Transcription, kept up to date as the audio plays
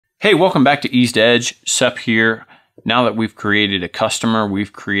Hey, welcome back to EasedEdge. Sep here. Now that we've created a customer,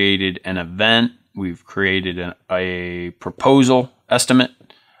 we've created an event, we've created a proposal estimate.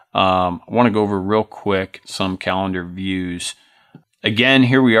 I want to go over real quick some calendar views. Again,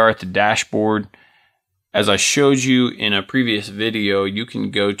 here we are at the dashboard. As I showed you in a previous video, you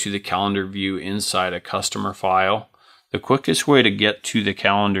can go to the calendar view inside a customer file. The quickest way to get to the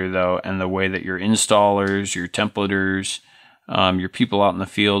calendar though, and the way that your installers, your templaters, your people out in the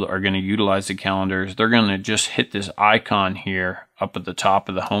field are going to utilize the calendars, they're going to just hit this icon here up at the top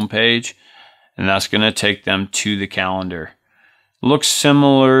of the home page, and that's going to take them to the calendar. Looks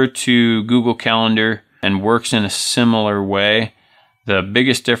similar to Google Calendar and works in a similar way. The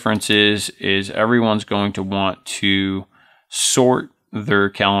biggest difference is everyone's going to want to sort their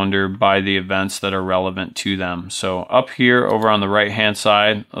calendar by the events that are relevant to them. So up here over on the right hand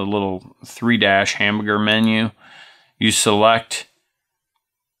side, a little 3-dash hamburger menu. You select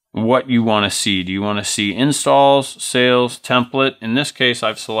what you want to see. Do you want to see installs, sales, template? In this case,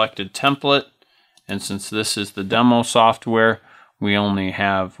 I've selected template. And since this is the demo software, we only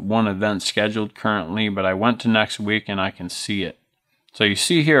have one event scheduled currently, but I went to next week and I can see it. So you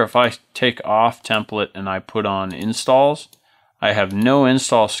see here, if I take off template and I put on installs, I have no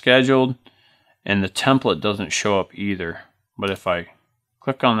install scheduled and the template doesn't show up either. But if I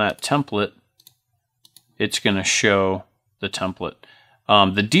click on that template, it's going to show the template.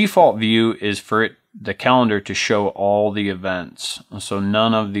 The default view is for the calendar to show all the events. So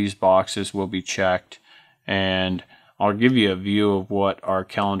none of these boxes will be checked. And I'll give you a view of what our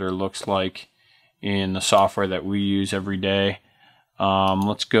calendar looks like in the software that we use every day.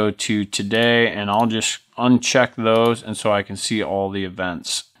 Let's go to today and I'll just uncheck those, and so I can see all the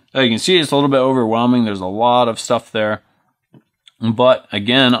events. As you can see, it's a little bit overwhelming. There's a lot of stuff there. But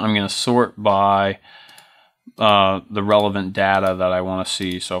again, I'm going to sort by the relevant data that I want to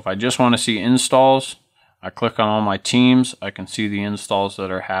see. So if I just want to see installs, I click on all my teams, I can see the installs that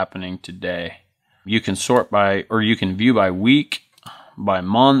are happening today. You can sort by, or you can view by week, by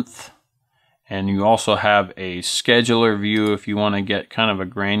month, and you also have a scheduler view if you want to get kind of a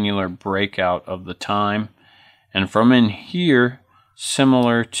granular breakout of the time. And from in here,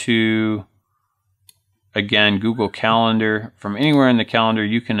 similar to, again, Google Calendar, from anywhere in the calendar,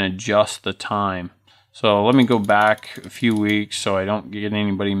 you can adjust the time. So let me go back a few weeks so I don't get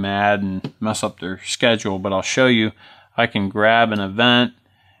anybody mad and mess up their schedule, but I'll show you. I can grab an event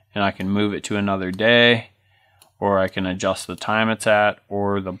and I can move it to another day, or I can adjust the time it's at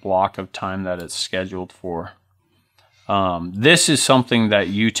or the block of time that it's scheduled for. This is something that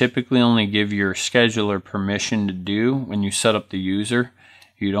you typically only give your scheduler permission to do when you set up the user.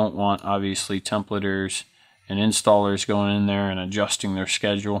 You don't want, obviously, templaters and installers going in there and adjusting their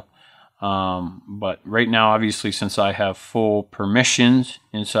schedule. But right now, obviously, since I have full permissions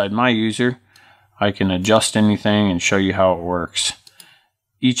inside my user, I can adjust anything and show you how it works.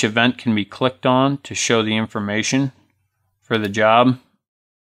 Each event can be clicked on to show the information for the job.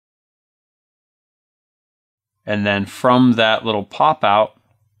 And then from that little pop-out,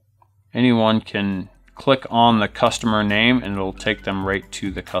 anyone can click on the customer name and it'll take them right to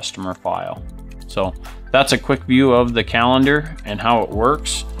the customer file. So that's a quick view of the calendar and how it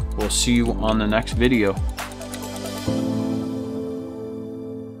works. We'll see you on the next video.